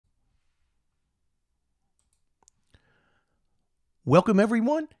Welcome,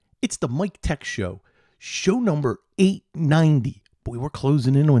 everyone. It's the Mike Tech Show, show number 890. Boy, we're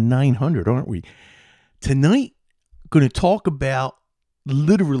closing in on 900, aren't we? Tonight, going to talk about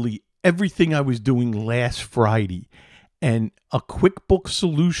literally everything I was doing last Friday and a QuickBooks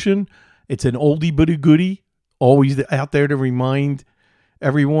solution. It's an oldie but a goodie, always out there to remind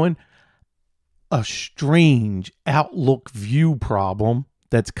everyone. A strange Outlook view problem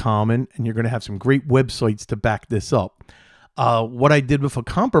that's common, and you're going to have some great websites to back this up. What I did with a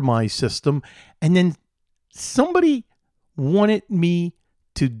compromise system, and then somebody wanted me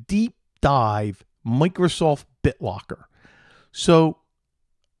to deep dive Microsoft BitLocker. So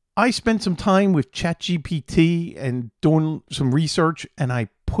I spent some time with ChatGPT and doing some research, and I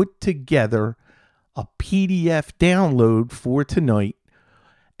put together a PDF download for tonight,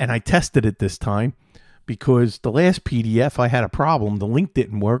 and I tested it this time because the last PDF I had a problem. The link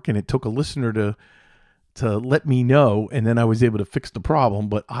didn't work, and it took a listener to let me know, and then I was able to fix the problem,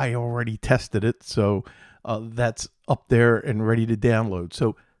 but I already tested it, so that's up there and ready to download.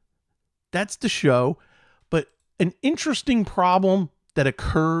 So that's the show, but an interesting problem that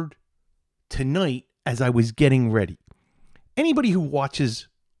occurred tonight as I was getting ready. Anybody who watches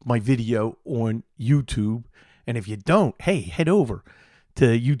my video on YouTube, and if you don't, hey, head over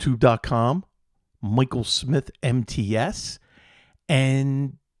to youtube.com, Michael Smith MTS,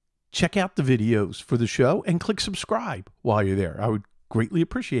 and check out the videos for the show and click subscribe while you're there. I would greatly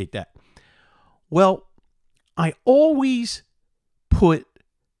appreciate that. Well, I always put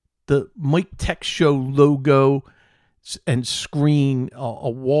the Mike Tech Show logo and screen, a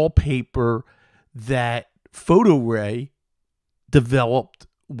wallpaper that PhotoRay developed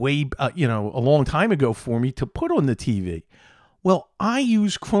a long time ago for me to put on the TV. Well, I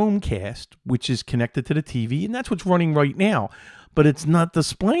use Chromecast, which is connected to the TV, and that's what's running right now. But it's not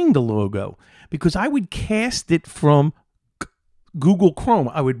displaying the logo because I would cast it from Google Chrome.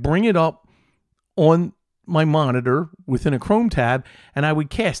 I would bring it up on my monitor within a Chrome tab, and I would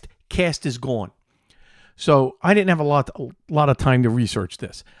cast. Cast is gone. So I didn't have a lot of time to research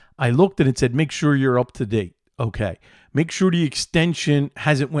this. I looked and it said, make sure you're up to date. Okay. Make sure the extension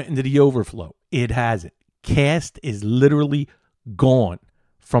hasn't went into the overflow. It hasn't. Cast is literally gone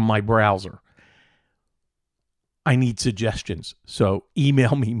from my browser. I need suggestions. So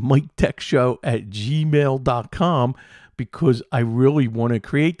email me, miketechshow@gmail.com, because I really want to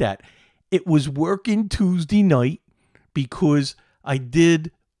create that. It was working Tuesday night because I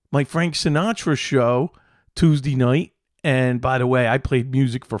did my Frank Sinatra show Tuesday night. And by the way, I played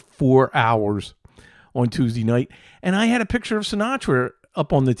music for 4 hours on Tuesday night. And I had a picture of Sinatra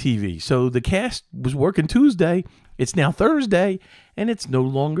up on the TV. So the cast was working Tuesday. It's now Thursday, and it's no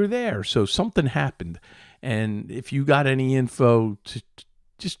longer there. So something happened. And if you got any info, it's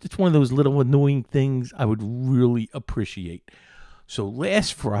one of those little annoying things I would really appreciate. So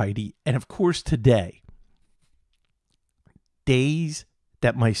last Friday, and of course today, days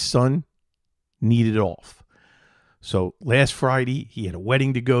that my son needed off. So last Friday, he had a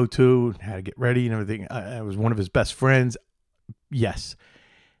wedding to go to, had to get ready and everything. I was one of his best friends. Yes.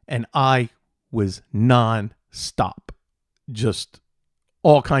 And I was non-stop. Just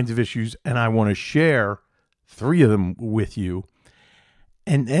all kinds of issues. And I want to share 3 of them with you.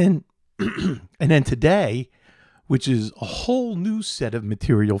 And then and then today, which is a whole new set of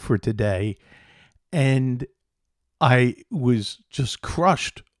material for today, and I was just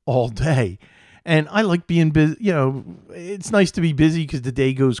crushed all day. And I like being busy. You know, it's nice to be busy because the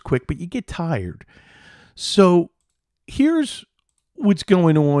day goes quick, but you get tired. So here's what's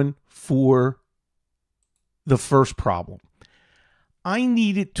going on for the first problem. I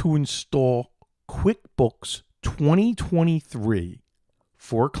needed to install QuickBooks 2023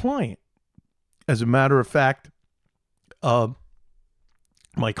 for a client. As a matter of fact, my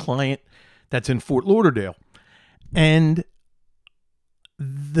client that's in Fort Lauderdale, and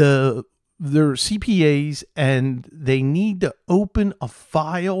they're CPAs, and they need to open a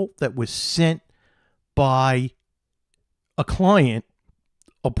file that was sent by a client,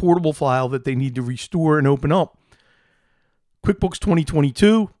 a portable file that they need to restore and open up. QuickBooks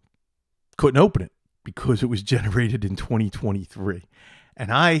 2022 couldn't open it because it was generated in 2023.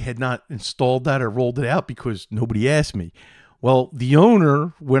 And I had not installed that or rolled it out because nobody asked me. Well, the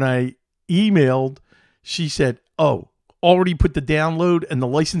owner, when I emailed, she said, oh, already put the download and the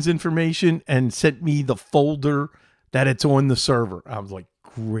license information and sent me the folder that it's on the server. I was like,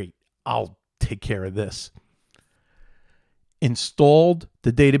 great, I'll take care of this. Installed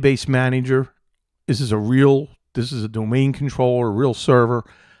the database manager. This is a domain controller, a real server.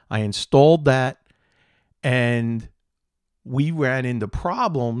 I installed that, and we ran into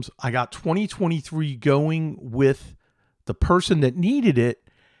problems. I got 2023 going with the person that needed it.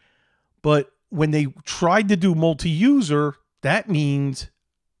 But when they tried to do multi-user, that means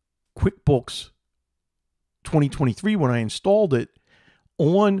QuickBooks 2023, when I installed it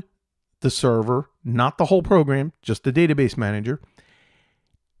on the server, not the whole program, just the database manager,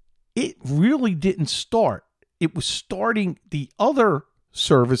 it really didn't start. It was starting the other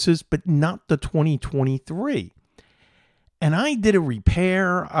services, but not the 2023. And I did a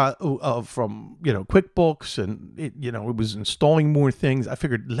repair from QuickBooks, and it was installing more things. I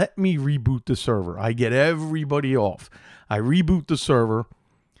figured, let me reboot the server. I get everybody off. I reboot the server.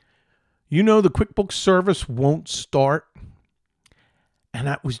 The QuickBooks service won't start. And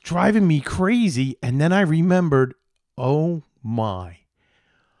that was driving me crazy. And then I remembered, oh my.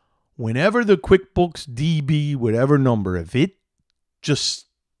 Whenever the QuickBooks DB, whatever number, if it just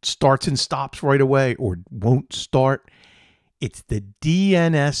starts and stops right away or won't start, it's the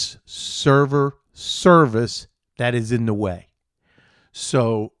DNS server service that is in the way.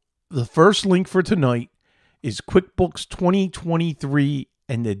 So the first link for tonight is QuickBooks 2023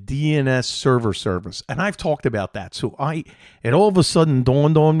 and the DNS server service. And I've talked about that. So it all of a sudden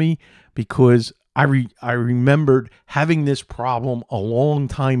dawned on me because I remembered having this problem a long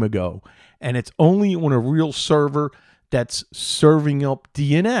time ago. And it's only on a real server that's serving up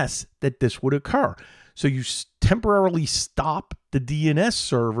DNS that this would occur. So you temporarily stop the DNS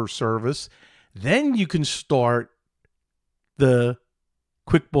server service. Then you can start the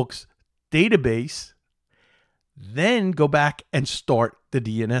QuickBooks database, then go back and start the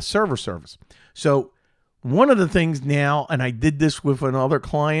DNS server service. So one of the things now, and I did this with another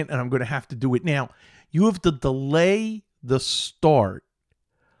client, and I'm going to have to do it now, you have to delay the start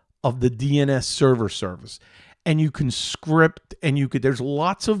of the DNS server service. And you can script, and there's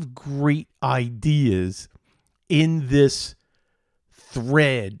lots of great ideas in this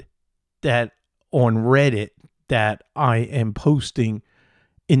thread that on Reddit that I am posting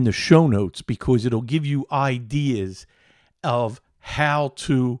in the show notes, because it'll give you ideas of how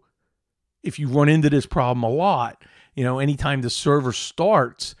to, if you run into this problem a lot, anytime the server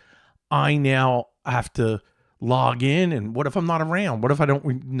starts, I now have to log in, and what if I'm not around? What if I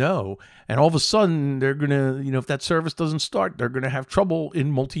don't know? And all of a sudden they're going to, if that service doesn't start, they're going to have trouble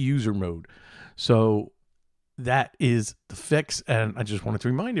in multi-user mode. So that is the fix, and I just wanted to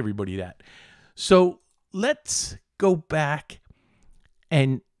remind everybody that. So let's go back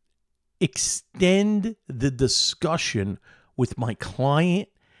and extend the discussion with my client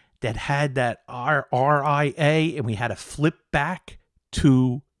that had that RIA, and we had to flip back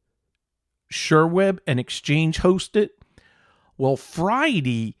to SureWeb and Exchange host it. Well,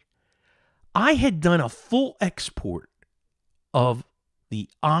 Friday, I had done a full export of the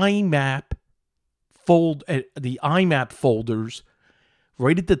IMAP folders.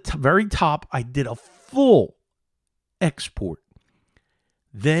 Right at the very top, I did a full export.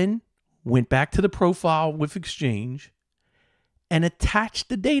 Then went back to the profile with Exchange and attached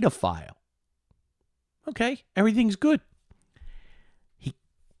the data file. Okay, everything's good.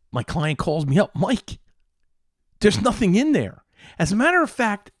 My client calls me up, Mike, there's nothing in there. As a matter of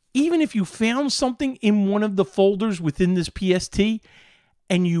fact, even if you found something in one of the folders within this PST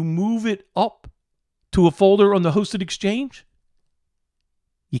and you move it up to a folder on the hosted Exchange,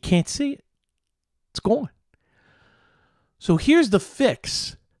 you can't see it. It's gone. So here's the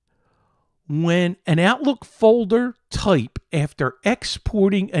fix. When an Outlook folder type after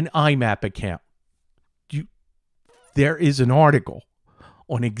exporting an IMAP account, there is an article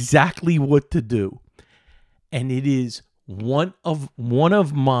on exactly what to do. And it is one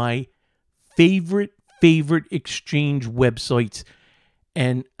of my favorite Exchange websites.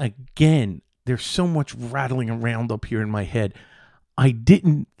 And again, there's so much rattling around up here in my head. I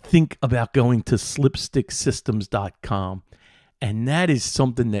didn't think about going to slipsticksystems.com. And that is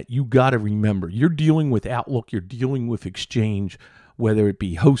something that you got to remember. You're dealing with Outlook, you're dealing with Exchange, whether it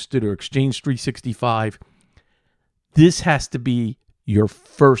be hosted or Exchange 365. This has to be your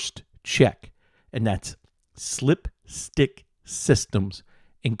first check, and that's Slipstick Systems.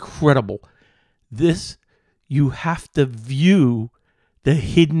 Incredible. This, you have to view the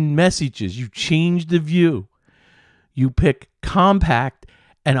hidden messages. You change the view. You pick compact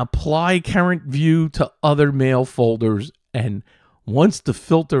and apply current view to other mail folders, and once the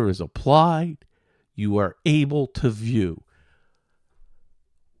filter is applied, you are able to view.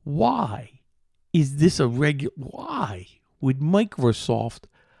 Why is this why would Microsoft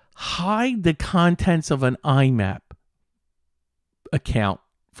hide the contents of an IMAP account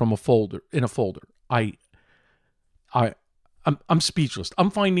from a folder, in a folder? I'm speechless.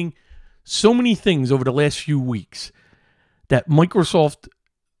 I'm finding so many things over the last few weeks that Microsoft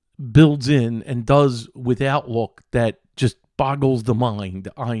builds in and does with Outlook that just boggles the mind.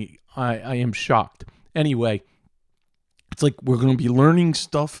 I am shocked. Anyway, it's like we're going to be learning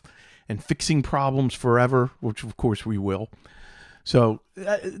stuff and fixing problems forever, which of course we will. So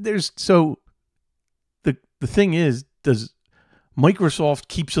the thing is, does Microsoft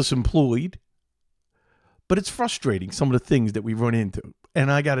keeps us employed, but it's frustrating, some of the things that we run into.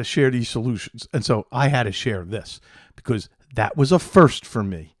 And I got to share these solutions. And so I had to share this because that was a first for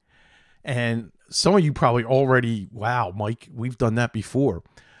me. And some of you probably already, wow, Mike, we've done that before.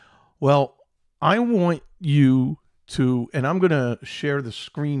 Well, I want you to, and I'm going to share the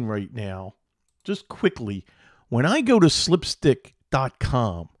screen right now, just quickly. When I go to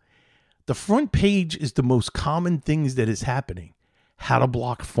slipstick.com, the front page is the most common things that is happening. How to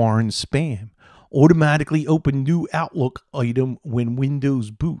block foreign spam. Automatically open new Outlook item when Windows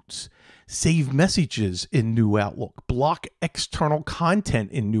boots. Save messages in new Outlook. Block external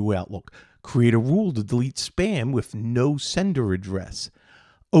content in new Outlook. Create a rule to delete spam with no sender address.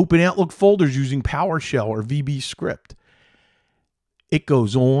 Open Outlook folders using PowerShell or VB script. It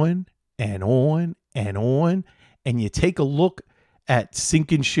goes on and on and on. And you take a look at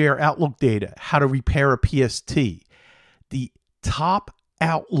sync and share Outlook data, how to repair a PST, the top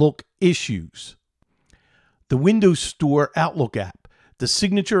Outlook issues, the Windows Store Outlook app, the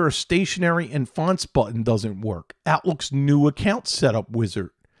signature or stationery and fonts button doesn't work, Outlook's new account setup wizard.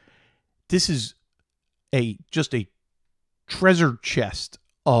 This is just a treasure chest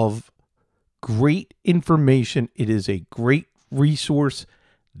of great information. It is a great resource.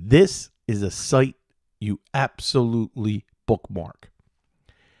 This is a site you absolutely bookmark.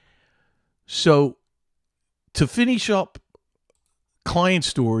 So to finish up client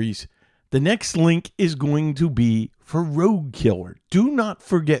stories, the next link is going to be for Rogue Killer. Do not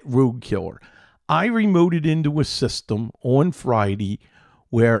forget Rogue Killer. I remoted into a system on Friday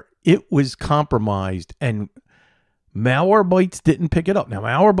where it was compromised and Malwarebytes didn't pick it up. Now,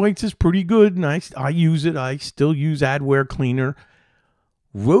 Malwarebytes is pretty good, and I use it. I still use Adware Cleaner.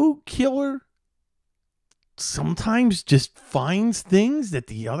 Rogue Killer sometimes just finds things that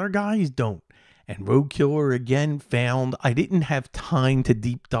the other guys don't. And Rogue Killer again found, I didn't have time to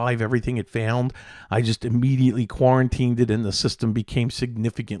deep dive everything it found. I just immediately quarantined it and the system became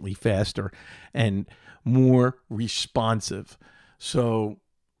significantly faster and more responsive. So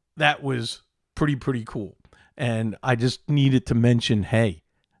that was pretty cool. And I just needed to mention, hey,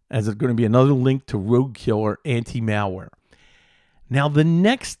 as there's going to be another link to Rogue Killer anti-malware. Now the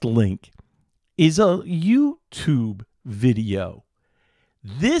next link is a YouTube video.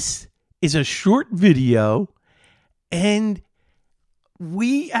 This is a short video, and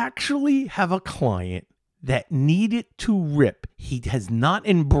we actually have a client that needed to rip. He has not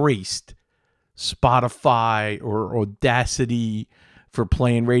embraced Spotify or Audacity for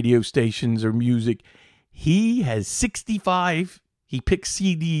playing radio stations or music. He has 65. He picks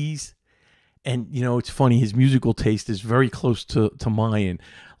CDs. And, you know, it's funny. His musical taste is very close to mine.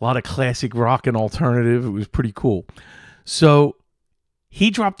 A lot of classic rock and alternative. It was pretty cool. So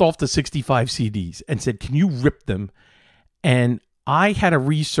he dropped off the 65 CDs and said, can you rip them? And I had to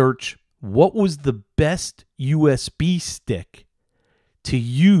research what was the best USB stick to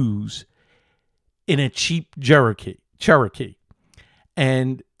use in a cheap Cherokee.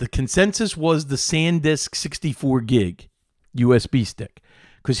 And the consensus was the SanDisk 64 gig USB stick,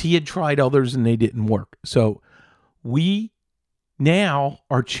 because he had tried others and they didn't work. So we now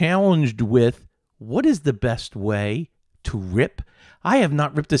are challenged with, what is the best way to rip? I have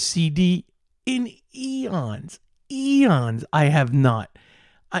not ripped a CD in eons. I have not.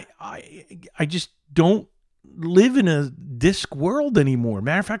 I just don't live in a disk world anymore.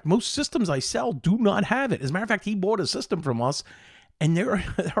 Matter of fact, most systems I sell do not have it. As a matter of fact, he bought a system from us and there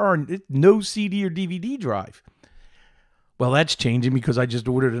are no CD or DVD drive. Well, that's changing because I just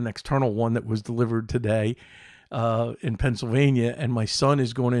ordered an external one that was delivered today in Pennsylvania, and my son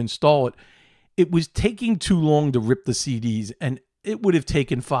is going to install it. It was taking too long to rip the CDs, and it would have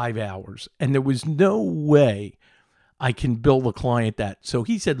taken 5 hours, and there was no way I can bill the client that. So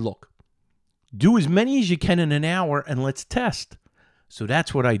he said, look, do as many as you can in an hour, and let's test. So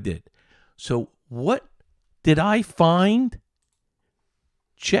that's what I did. So what did I find?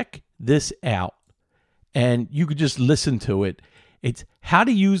 Check this out. And you could just listen to it. It's how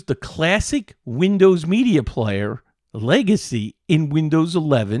to use the classic Windows Media Player Legacy in Windows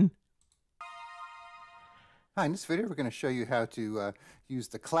 11. Hi, in this video we're going to show you how to use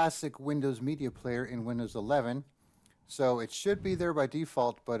the classic Windows Media Player in Windows 11. So it should be there by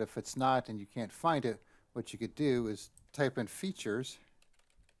default, but if it's not and you can't find it, what you could do is type in features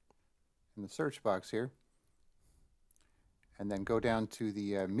in the search box here, and then go down to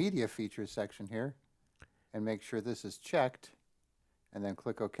the media features section here. and make sure this is checked, and then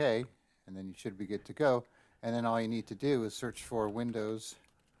click OK, and then you should be good to go. And then all you need to do is search for Windows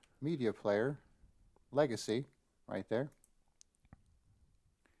Media Player Legacy right there.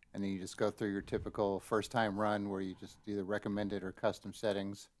 And then you just go through your typical first-time run where you just do the recommended or custom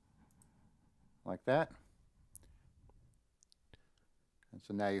settings like that. And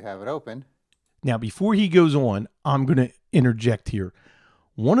so now you have it open. Now, before he goes on, I'm going to interject here.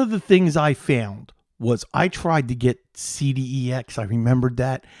 One of the things I found was I tried to get CDEX. I remembered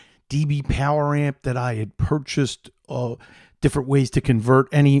that DB power amp that I had purchased, different ways to convert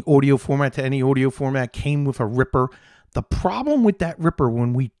any audio format to any audio format, came with a ripper. The problem with that ripper,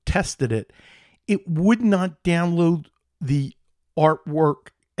 when we tested it, it would not download the artwork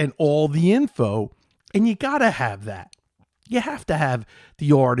and all the info, and you got to have that. You have to have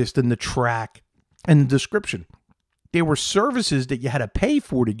the artist and the track and the description. There were services that you had to pay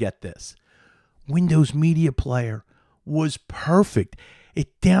for to get this. Windows Media Player was perfect.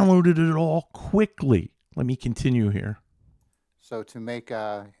 It downloaded it all quickly. Let me continue here. So to make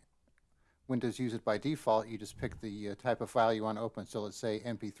Windows use it by default, you just pick the type of file you want to open. So let's say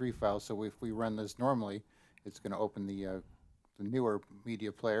MP3 file. So if we run this normally, it's going to open the newer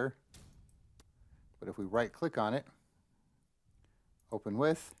media player. But if we right-click on it, open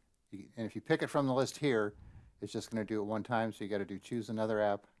with, and if you pick it from the list here, it's just going to do it one time. So you got to do choose another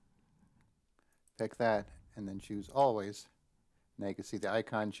app, pick that, and then choose always. Now you can see the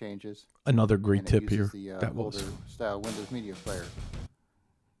icon changes. Another great tip here. That older style Windows Media Player.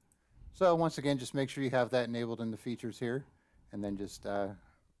 So once again, just make sure you have that enabled in the features here, and then just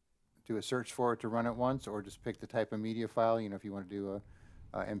do a search for it to run it once, or just pick the type of media file. You know, if you want to do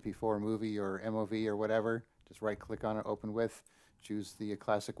a MP4 movie or MOV or whatever, just right-click on it, open with, choose the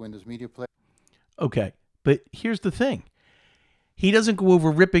classic Windows Media Player. Okay, but here's the thing. He doesn't go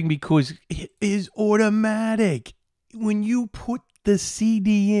over ripping because it is automatic. When you put the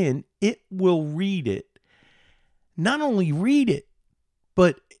CD in, it will read it. Not only read it,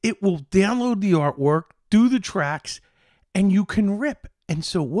 but it will download the artwork, do the tracks, and you can rip. And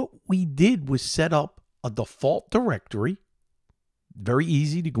so what we did was set up a default directory. Very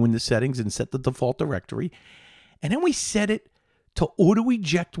easy to go into settings and set the default directory. And then we set it to auto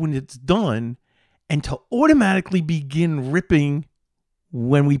eject when it's done and to automatically begin ripping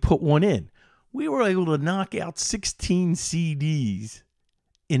when we put one in. We were able to knock out 16 CDs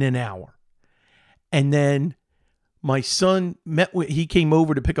in an hour. And then my son he came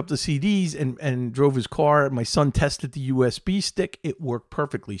over to pick up the CDs and drove his car. My son tested the USB stick. It worked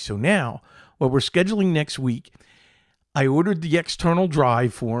perfectly. So now, what we're scheduling next week, I ordered the external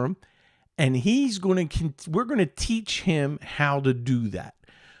drive for him, and we're going to teach him how to do that.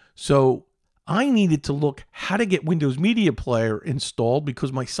 So I needed to look how to get Windows Media Player installed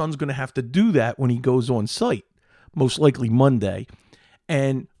because my son's going to have to do that when he goes on site, most likely Monday.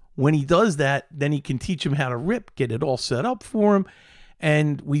 And when he does that, then he can teach him how to rip, get it all set up for him.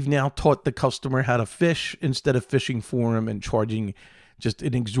 And we've now taught the customer how to fish instead of fishing for him and charging just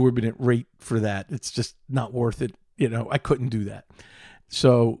an exorbitant rate for that. It's just not worth it. You know, I couldn't do that.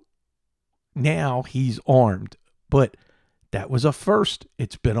 So now he's armed. But that was a first.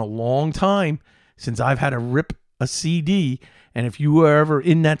 It's been a long time since I've had to rip a CD. And if you were ever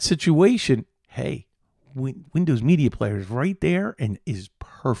in that situation, hey, Windows Media Player is right there and is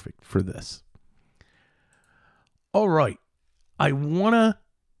perfect for this. All right. I want to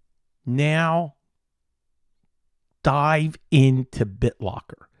now dive into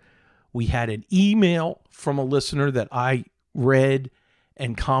BitLocker. We had an email from a listener that I read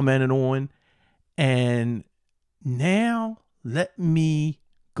and commented on. And now let me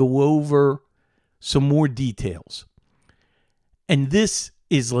go over some more details. And this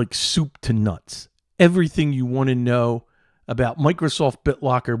is like soup to nuts. Everything you want to know about Microsoft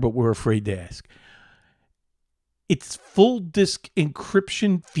BitLocker, but we're afraid to ask. Its full disk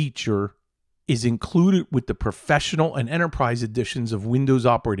encryption feature is included with the professional and enterprise editions of Windows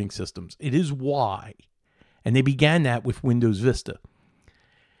operating systems. It is why, and they began that with Windows Vista.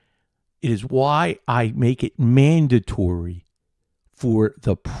 It is why I make it mandatory for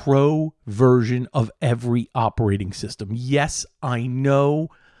the Pro version of every operating system. Yes, I know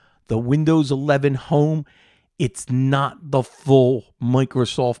the Windows 11 Home, it's not the full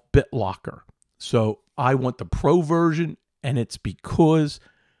Microsoft BitLocker. So I want the Pro version, and it's because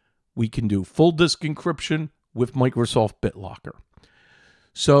we can do full disk encryption with Microsoft BitLocker.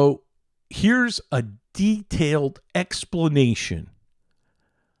 So here's a detailed explanation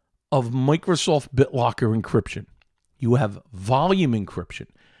of Microsoft BitLocker encryption. You have volume encryption.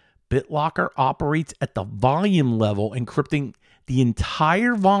 BitLocker operates at the volume level, encrypting the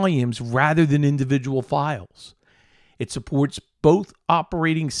entire volumes rather than individual files. It supports both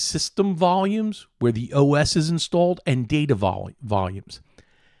operating system volumes, where the OS is installed, and data volumes.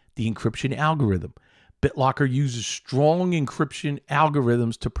 The encryption algorithm. BitLocker uses strong encryption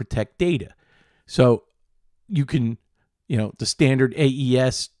algorithms to protect data. So you can, the standard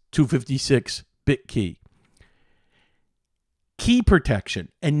AES 256 bit key. Key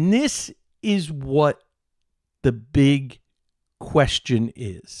protection. And this is what the big question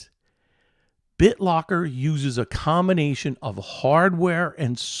is. BitLocker uses a combination of hardware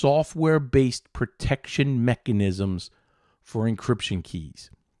and software-based protection mechanisms for encryption keys.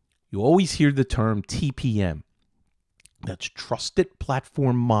 You always hear the term TPM. That's Trusted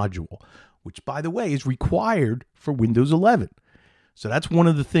Platform Module, which, by the way, is required for Windows 11. So that's one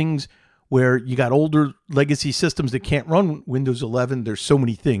of the things where you got older legacy systems that can't run Windows 11. There's so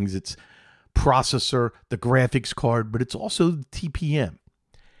many things. It's processor, the graphics card, but it's also the TPM.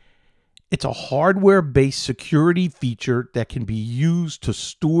 It's a hardware-based security feature that can be used to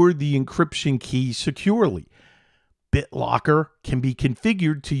store the encryption key securely. BitLocker can be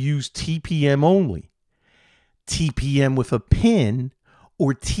configured to use TPM only, TPM with a PIN,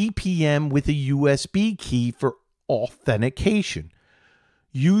 or TPM with a USB key for authentication.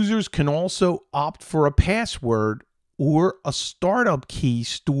 Users can also opt for a password or a startup key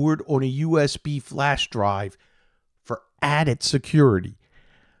stored on a USB flash drive for added security.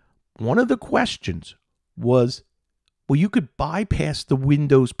 One of the questions was, well, you could bypass the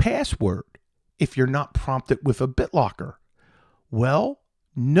Windows password if you're not prompted with a BitLocker. Well,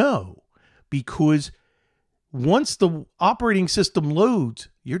 no, because once the operating system loads,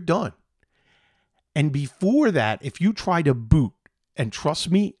 you're done. And before that, if you try to boot, and trust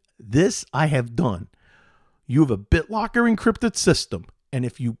me, this I have done. You have a BitLocker encrypted system, and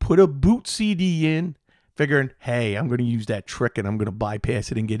if you put a boot CD in, figuring, hey, I'm going to use that trick and I'm going to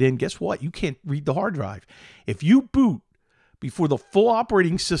bypass it and get in, guess what? You can't read the hard drive. If you boot before the full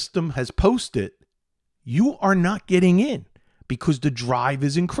operating system has posted, you are not getting in because the drive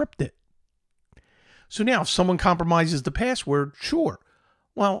is encrypted. So now if someone compromises the password, sure.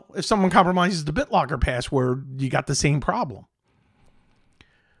 Well, if someone compromises the BitLocker password, you got the same problem.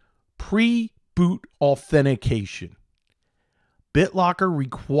 Pre-boot authentication. BitLocker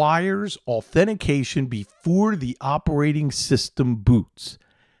requires authentication before the operating system boots.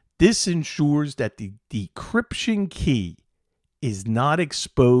 This ensures that the decryption key is not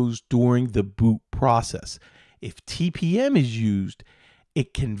exposed during the boot process. If TPM is used,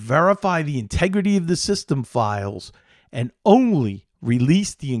 it can verify the integrity of the system files and only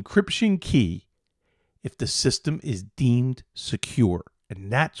release the encryption key if the system is deemed secure. And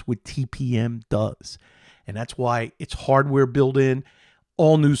that's what TPM does. And that's why it's hardware built in.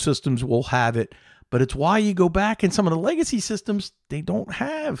 All new systems will have it. But it's why you go back in some of the legacy systems, they don't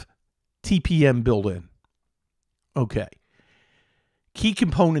have TPM built in. Okay. Key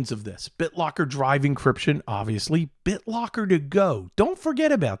components of this. BitLocker drive encryption, obviously. BitLocker to go. Don't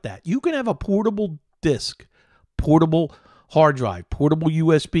forget about that. You can have a portable disk, portable hard drive, portable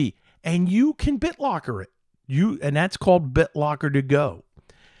USB, and you can BitLocker it. And that's called BitLocker to go.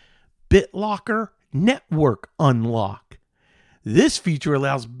 BitLocker network unlock. This feature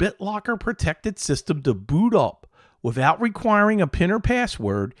allows BitLocker protected system to boot up without requiring a PIN or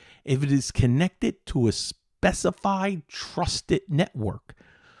password if it is connected to a specified trusted network.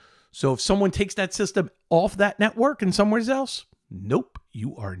 So if someone takes that system off that network and somewhere else, nope,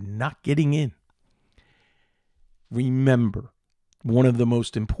 you are not getting in. Remember, one of the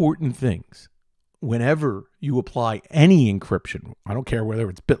most important things, whenever you apply any encryption, I don't care whether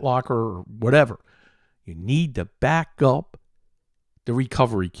it's BitLocker or whatever, you need to back up the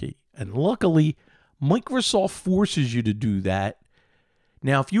recovery key. And luckily, Microsoft forces you to do that.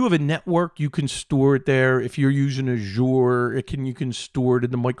 Now, if you have a network, you can store it there. If you're using Azure, you can store it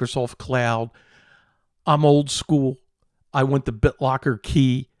in the Microsoft cloud. I'm old school. I want the BitLocker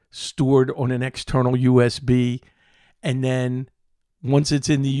key stored on an external USB. And then once it's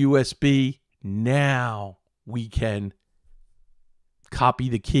in the USB, now we can copy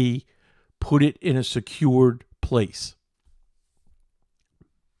the key, put it in a secured place.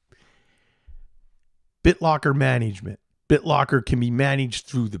 BitLocker management. BitLocker can be managed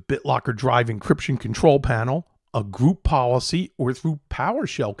through the BitLocker Drive Encryption Control Panel, a group policy, or through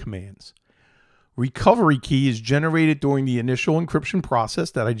PowerShell commands. Recovery key is generated during the initial encryption process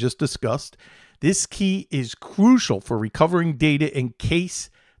that I just discussed. This key is crucial for recovering data in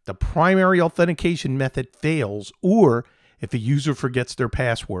case the primary authentication method fails or if a user forgets their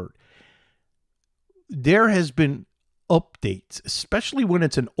password. There has been updates, especially when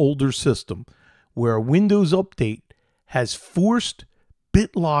it's an older system, where a Windows update has forced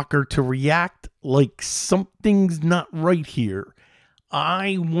BitLocker to react like something's not right here.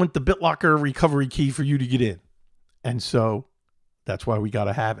 I want the BitLocker recovery key for you to get in. And so that's why we got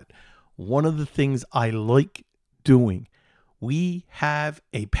to have it. One of the things I like doing, we have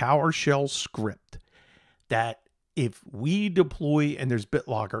a PowerShell script that if we deploy and there's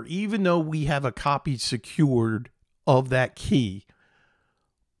BitLocker, even though we have a copy secured of that key,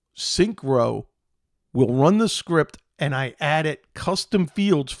 Synchro will run the script and I added custom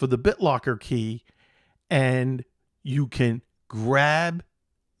fields for the BitLocker key, and you can grab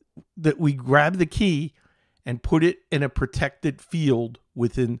the key and put it in a protected field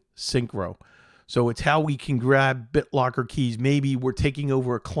within Synchro. So it's how we can grab BitLocker keys. Maybe we're taking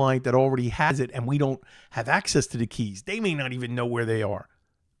over a client that already has it and we don't have access to the keys. They may not even know where they are.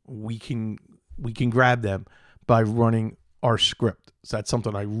 We can grab them by running our script. So that's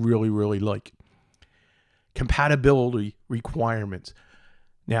something I really, really like. Compatibility requirements.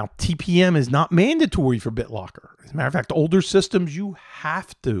 Now, TPM is not mandatory for BitLocker. As a matter of fact, older systems, you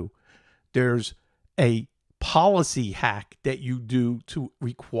have to. There's a policy hack that you do to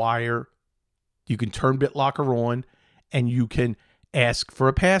require, you can turn BitLocker on and you can ask for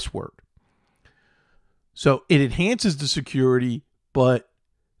a password. So it enhances the security, but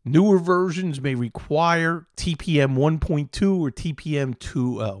newer versions may require TPM 1.2 or TPM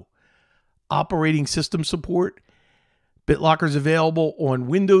 2.0. Operating system support. BitLocker is available on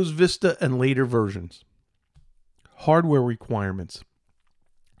Windows Vista and later versions. Hardware requirements.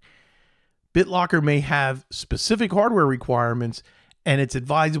 BitLocker may have specific hardware requirements, and it's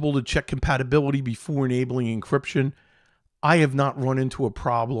advisable to check compatibility before enabling encryption. I have not run into a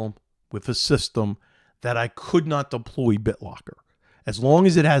problem with a system that I could not deploy BitLocker. As long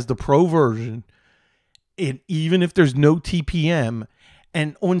as it has the Pro version, even if there's no TPM,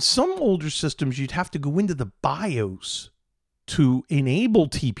 and on some older systems, you'd have to go into the BIOS to enable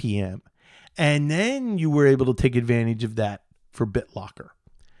TPM, and then you were able to take advantage of that for BitLocker.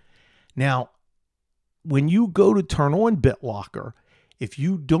 Now, when you go to turn on BitLocker, if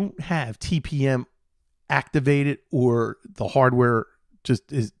you don't have TPM activated or the hardware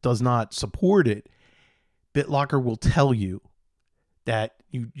just does not support it, BitLocker will tell you that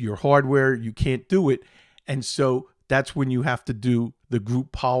your hardware, you can't do it. And so that's when you have to do the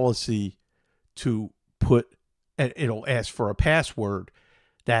group policy to put, and it'll ask for a password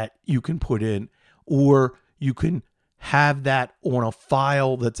that you can put in, or you can have that on a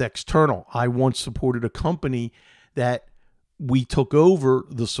file that's external. I once supported a company that we took over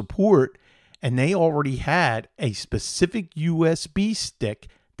the support, and they already had a specific USB stick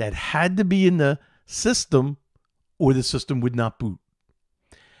that had to be in the system or the system would not boot.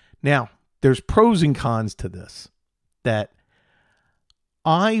 Now, there's pros and cons to this. That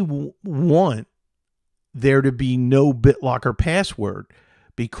I want there to be no BitLocker password,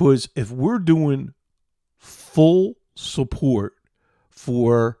 because if we're doing full support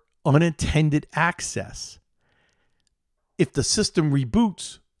for unattended access, if the system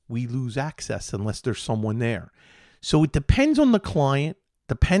reboots, we lose access unless there's someone there. So it depends on the client,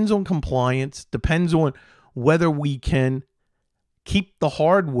 depends on compliance, depends on whether we can keep the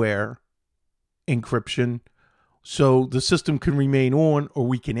hardware encryption so the system can remain on, or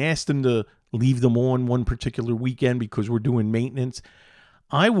we can ask them to leave them on one particular weekend because we're doing maintenance.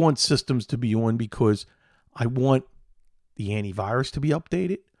 I want systems to be on because I want the antivirus to be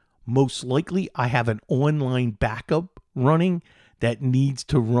updated. Most likely, I have an online backup running that needs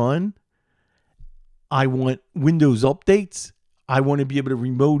to run. I want Windows updates. I want to be able to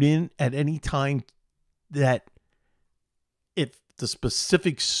remote in at any time that if the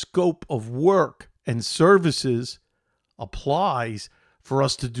specific scope of work and services applies for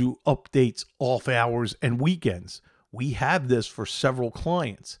us to do updates off hours and weekends. We have this for several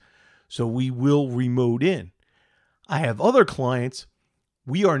clients, so we will remote in. I have other clients,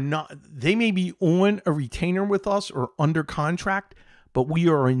 they may be on a retainer with us or under contract, but we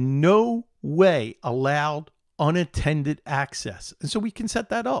are in no way allowed unattended access. And so we can set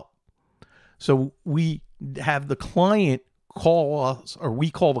that up. So we have the client call us, or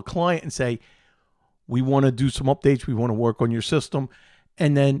we call the client and say, we want to do some updates. We want to work on your system.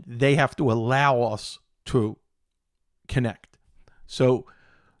 And then they have to allow us to connect. So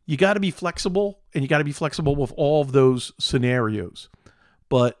you got to be flexible, and you got to be flexible with all of those scenarios.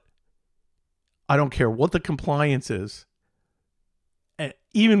 But I don't care what the compliance is. And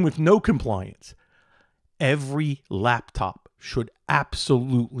even with no compliance, every laptop should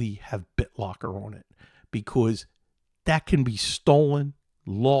absolutely have BitLocker on it, because that can be stolen,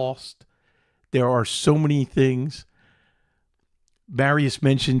 lost. There are so many things. Marius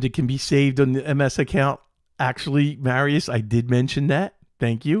mentioned it can be saved on the MS account. actually, Marius, I did mention that.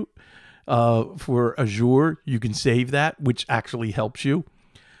 Thank you. For Azure, you can save that, which actually helps you.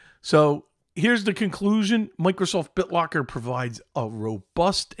 So here's the conclusion. Microsoft BitLocker provides a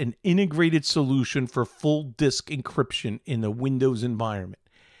robust and integrated solution for full disk encryption in the Windows environment.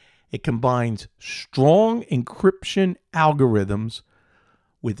 It combines strong encryption algorithms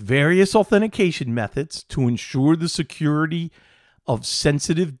with various authentication methods to ensure the security of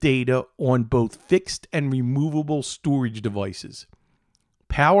sensitive data on both fixed and removable storage devices.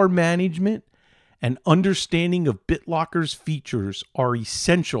 Power management and understanding of BitLocker's features are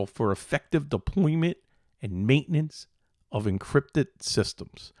essential for effective deployment and maintenance of encrypted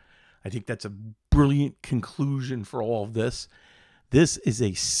systems. I think that's a brilliant conclusion for all of this. This is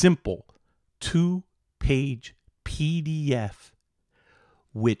a simple 2-page PDF,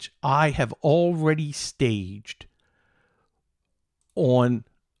 which I have already staged on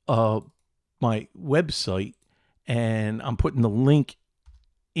my website, and I'm putting the link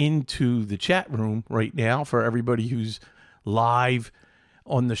into the chat room right now for everybody who's live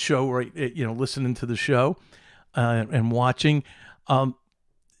on the show, right? Listening to the show and watching.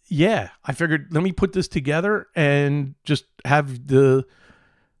 Yeah, I figured let me put this together and just have the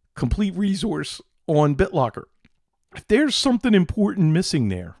complete resource on BitLocker. If there's something important missing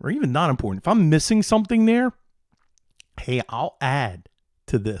there, or even not important, if I'm missing something there, hey, I'll add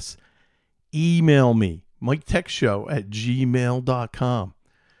to this. Email me, MikeTechShow@gmail.com.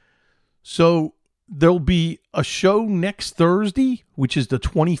 So there'll be a show next Thursday, which is the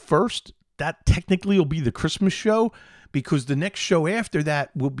 21st. That technically will be the Christmas show, because the next show after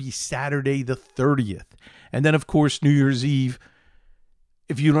that will be Saturday the 30th. And then, of course, New Year's Eve.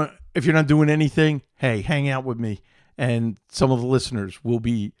 If you're not doing anything, hey, hang out with me. And some of the listeners will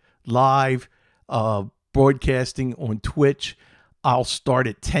be live broadcasting on Twitch. I'll start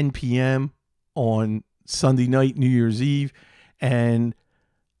at 10 p.m. on Sunday night, New Year's Eve. And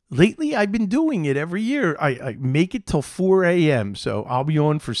lately, I've been doing it every year. I make it till 4 a.m. So I'll be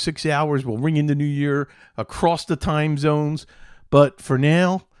on for 6 hours. We'll ring in the new year across the time zones. But for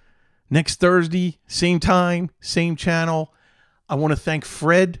now, next Thursday, same time, same channel. I want to thank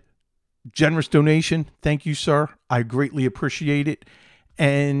Fred. Generous donation. Thank you, sir. I greatly appreciate it.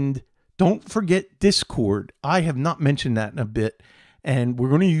 And don't forget Discord. I have not mentioned that in a bit. And we're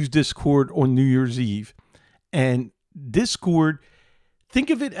going to use Discord on New Year's Eve. And Discord, think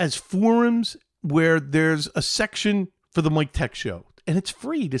of it as forums where there's a section for the Mike Tech Show. And it's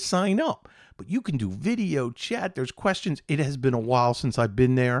free to sign up. But you can do video, chat, there's questions. It has been a while since I've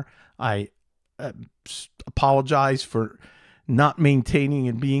been there. I apologize for not maintaining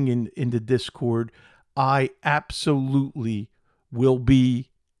and being in the Discord. I absolutely will be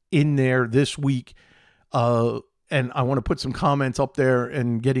in there this week. And I want to put some comments up there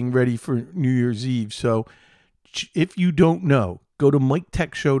and getting ready for New Year's Eve. So if you don't know, go to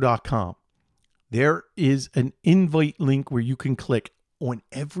MikeTechShow.com. There is an invite link where you can click on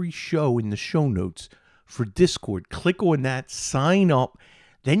every show in the show notes for Discord. Click on that, sign up.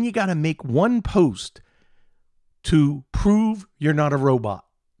 Then you got to make one post to prove you're not a robot.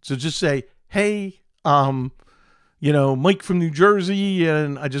 So just say, hey, Mike from New Jersey,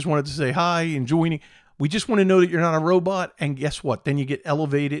 and I just wanted to say hi and joining. We just want to know that you're not a robot. And guess what? Then you get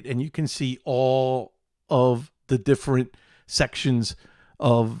elevated and you can see all of the different sections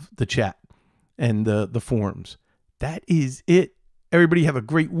of the chat and the forums. That is it. Everybody have a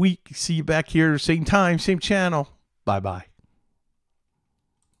great week. See you back here, same time, same channel. Bye-bye.